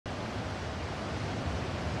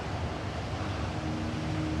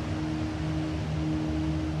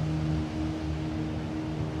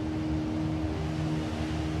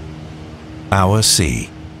Our sea.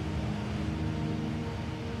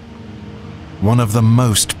 One of the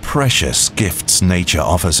most precious gifts nature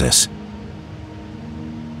offers us.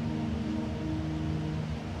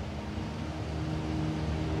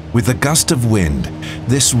 With a gust of wind,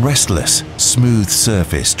 this restless, smooth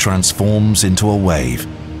surface transforms into a wave,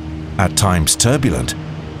 at times turbulent,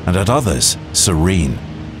 and at others serene.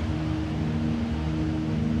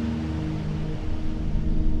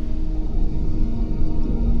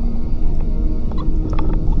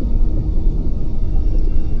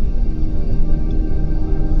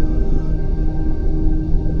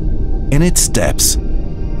 In its depths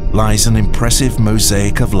lies an impressive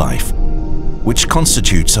mosaic of life, which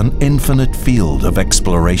constitutes an infinite field of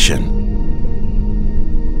exploration.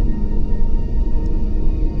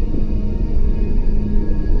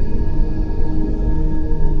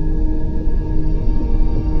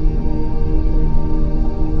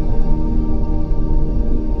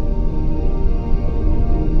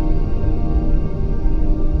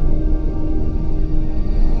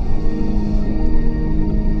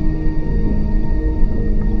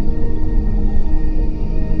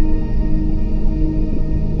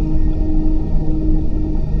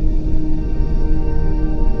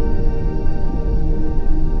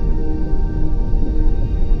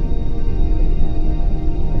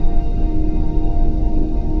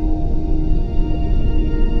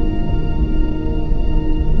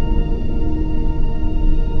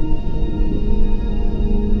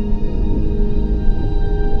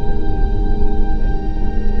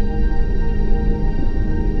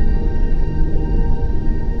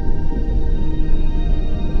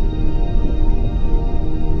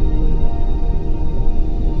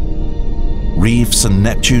 Reefs and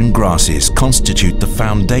Neptune grasses constitute the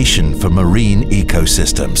foundation for marine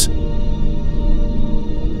ecosystems.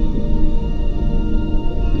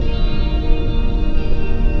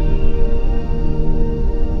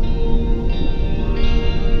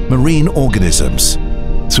 Marine organisms,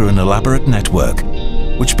 through an elaborate network,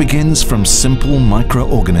 which begins from simple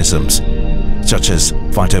microorganisms, such as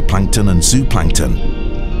phytoplankton and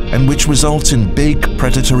zooplankton, and which results in big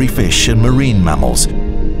predatory fish and marine mammals,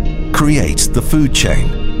 create the food chain.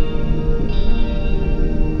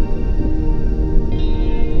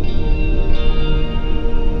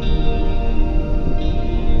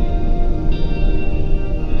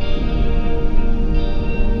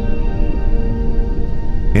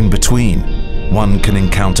 In between, one can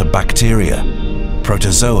encounter bacteria,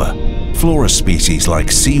 protozoa, flora species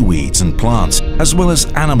like seaweeds and plants, as well as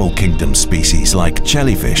animal kingdom species like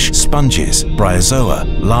jellyfish, sponges, bryozoa,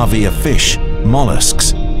 larvae of fish,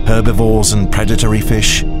 mollusks, herbivores and predatory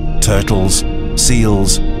fish, turtles,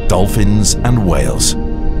 seals, dolphins and whales.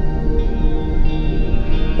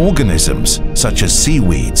 Organisms such as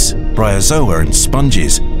seaweeds, bryozoa and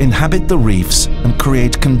sponges inhabit the reefs and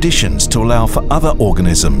create conditions to allow for other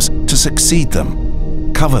organisms to succeed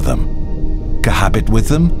them, cover them, cohabit with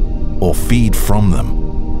them, or feed from them.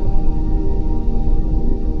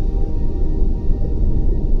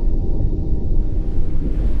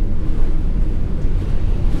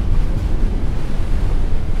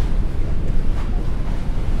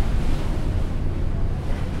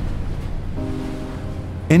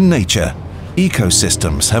 In nature,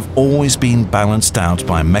 ecosystems have always been balanced out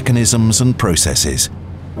by mechanisms and processes,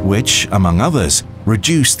 which, among others,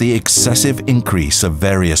 reduce the excessive increase of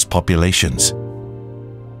various populations.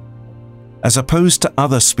 As opposed to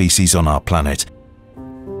other species on our planet,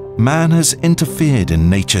 man has interfered in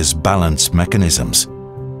nature's balance mechanisms.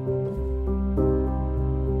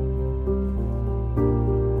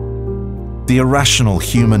 The irrational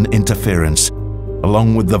human interference,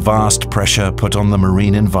 along with the vast pressure put on the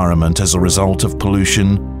marine environment as a result of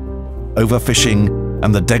pollution, overfishing,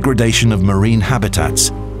 and the degradation of marine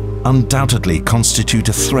habitats, undoubtedly constitute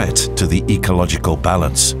a threat to the ecological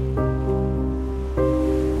balance.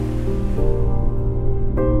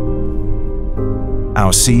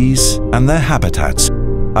 Our seas and their habitats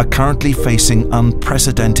are currently facing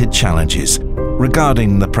unprecedented challenges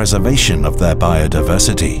regarding the preservation of their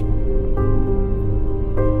biodiversity.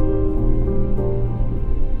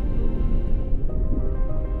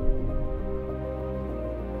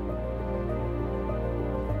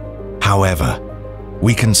 However,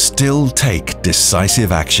 we can still take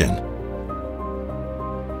decisive action.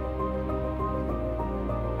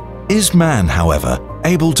 Is man, however,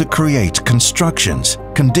 able to create constructions,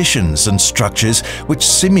 conditions and structures which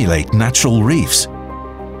simulate natural reefs?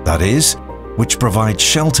 That is, which provide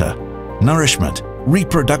shelter, nourishment,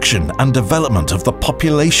 reproduction and development of the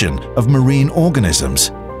population of marine organisms.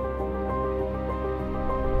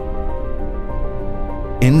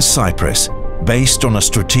 In Cyprus, Based on a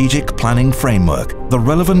strategic planning framework, the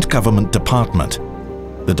relevant government department,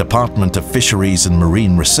 the Department of Fisheries and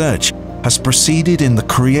Marine Research, has proceeded in the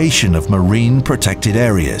creation of marine protected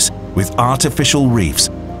areas with artificial reefs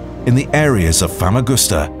in the areas of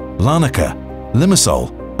Famagusta, Larnaca,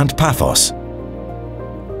 Limassol and Paphos.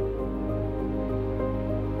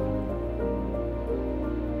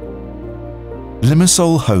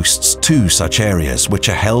 Limassol hosts 2 such areas which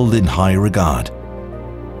are held in high regard.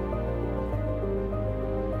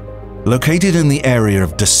 Located in the area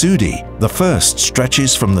of Dusudi, the first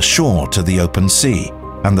stretches from the shore to the open sea,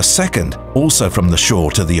 and the second, also from the shore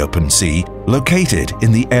to the open sea, located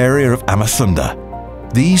in the area of Amathunda.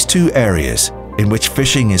 These 2 areas, in which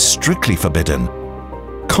fishing is strictly forbidden,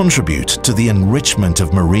 contribute to the enrichment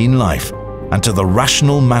of marine life and to the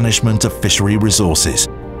rational management of fishery resources,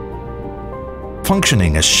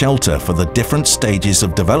 functioning as shelter for the different stages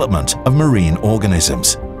of development of marine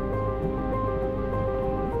organisms.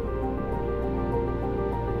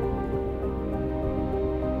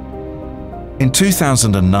 In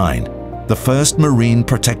 2009, the first marine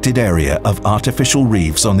protected area of artificial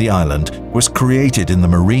reefs on the island was created in the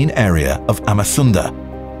marine area of Amathunda,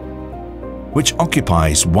 which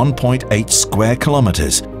occupies 1.8 square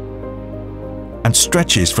kilometers and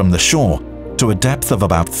stretches from the shore to a depth of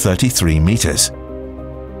about 33 meters.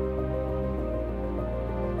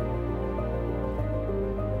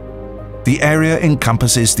 The area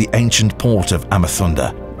encompasses the ancient port of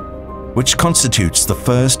Amathunda, which constitutes the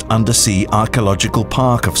first undersea archaeological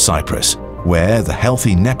park of Cyprus, where the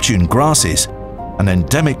healthy Neptune grasses, an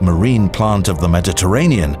endemic marine plant of the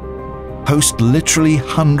Mediterranean, host literally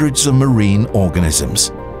hundreds of marine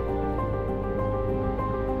organisms.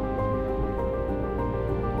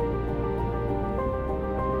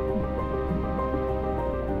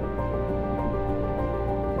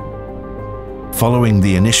 Following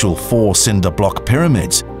the initial 4 cinder block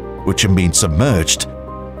pyramids, which have been submerged,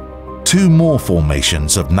 2 more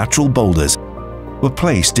formations of natural boulders were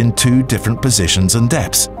placed in 2 different positions and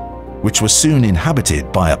depths, which were soon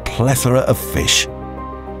inhabited by a plethora of fish.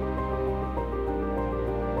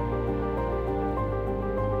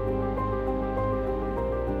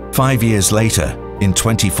 Five years later, in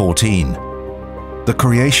 2014, the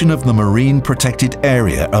creation of the marine protected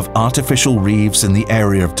area of artificial reefs in the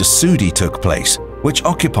area of Dusudi took place, which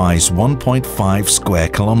occupies 1.5 square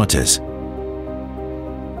kilometers.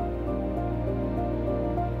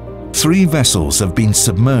 3 vessels have been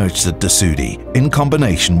submerged at Dusudi in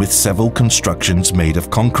combination with several constructions made of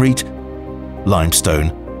concrete,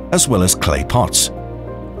 limestone, as well as clay pots.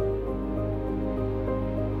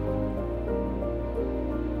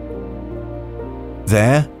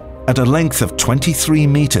 There, at a length of 23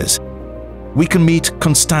 meters, we can meet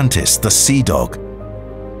Constantis the sea dog,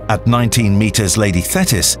 at 19 meters Lady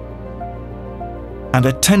Thetis, and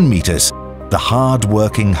at 10 meters the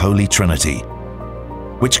hard-working Holy Trinity,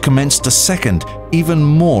 which commenced a second, even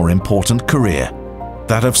more important career,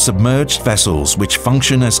 that of submerged vessels which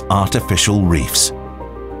function as artificial reefs.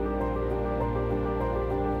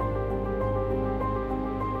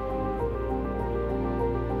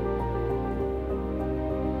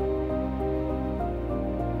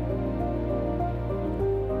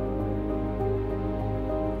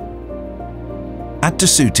 At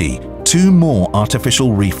Dusudi, 2 more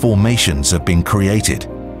artificial reef formations have been created.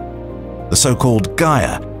 The so-called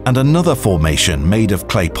Gaia and another formation made of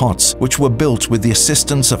clay pots, which were built with the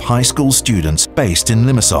assistance of high school students based in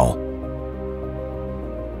Limassol.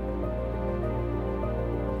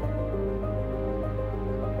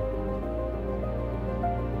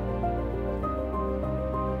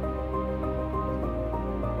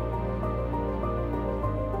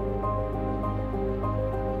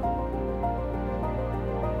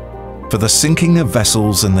 For the sinking of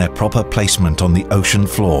vessels and their proper placement on the ocean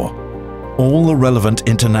floor, all the relevant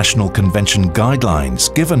international convention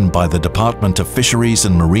guidelines given by the Department of Fisheries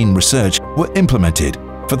and Marine Research were implemented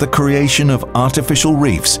for the creation of artificial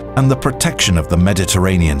reefs and the protection of the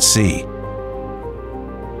Mediterranean Sea.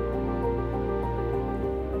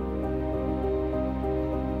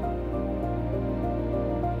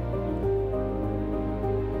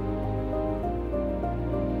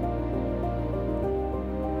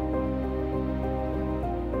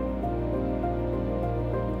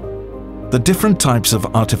 The different types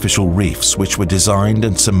of artificial reefs which were designed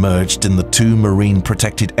and submerged in the 2 marine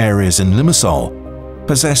protected areas in Limassol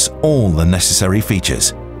possess all the necessary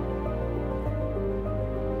features,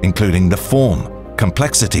 including the form,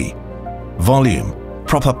 complexity, volume,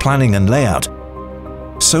 proper planning and layout,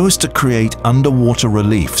 so as to create underwater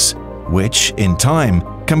reliefs which, in time,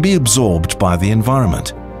 can be absorbed by the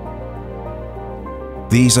environment.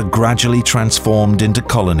 These are gradually transformed into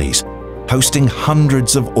colonies, hosting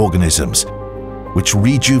hundreds of organisms, which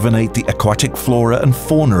rejuvenate the aquatic flora and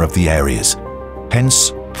fauna of the areas,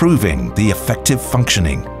 hence proving the effective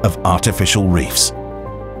functioning of artificial reefs.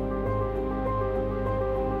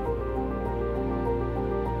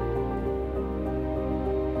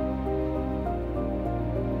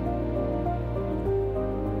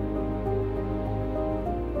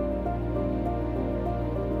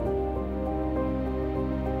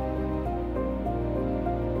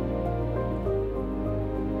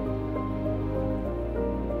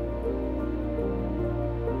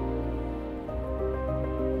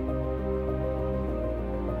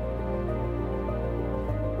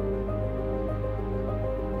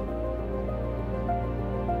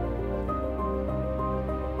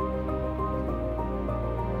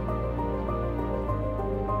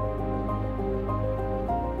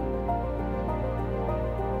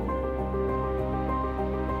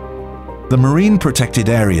 The marine protected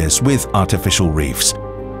areas with artificial reefs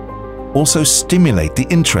also stimulate the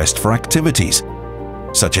interest for activities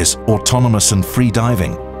such as autonomous and free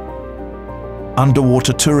diving,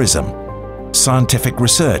 underwater tourism, scientific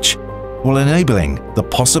research, while enabling the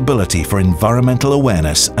possibility for environmental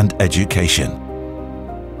awareness and education.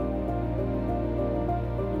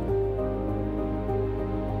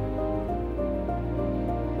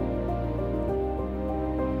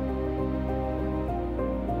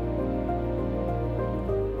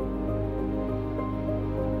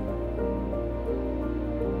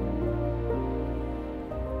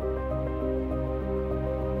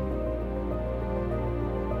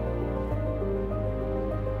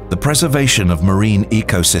 The preservation of marine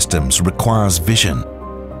ecosystems requires vision,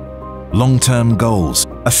 long-term goals,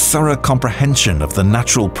 a thorough comprehension of the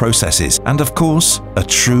natural processes, and of course, a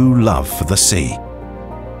true love for the sea.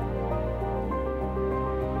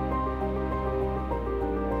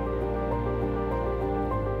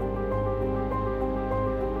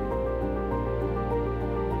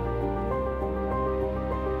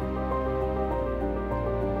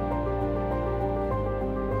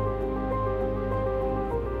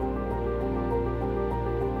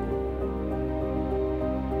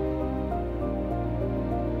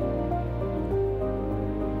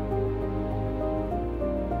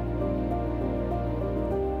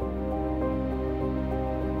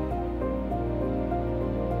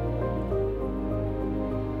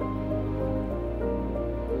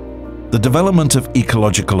 The development of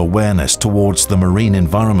ecological awareness towards the marine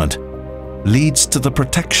environment leads to the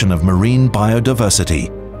protection of marine biodiversity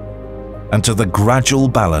and to the gradual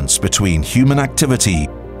balance between human activity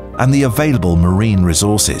and the available marine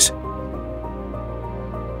resources.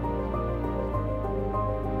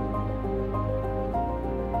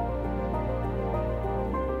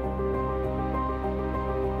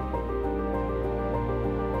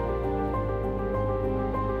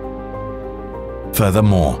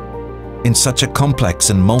 Furthermore, in such a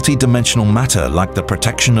complex and multi-dimensional matter like the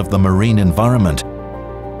protection of the marine environment,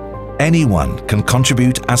 anyone can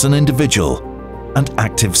contribute as an individual and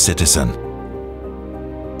active citizen.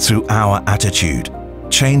 Through our attitude,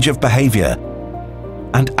 change of behavior,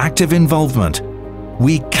 and active involvement,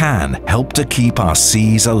 we can help to keep our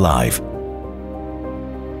seas alive.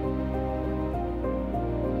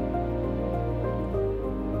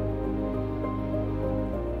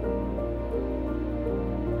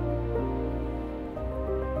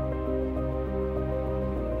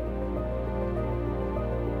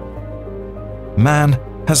 Man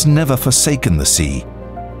has never forsaken the sea.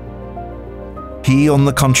 He, on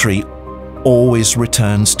the contrary, always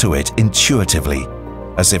returns to it intuitively,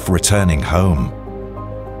 as if returning home.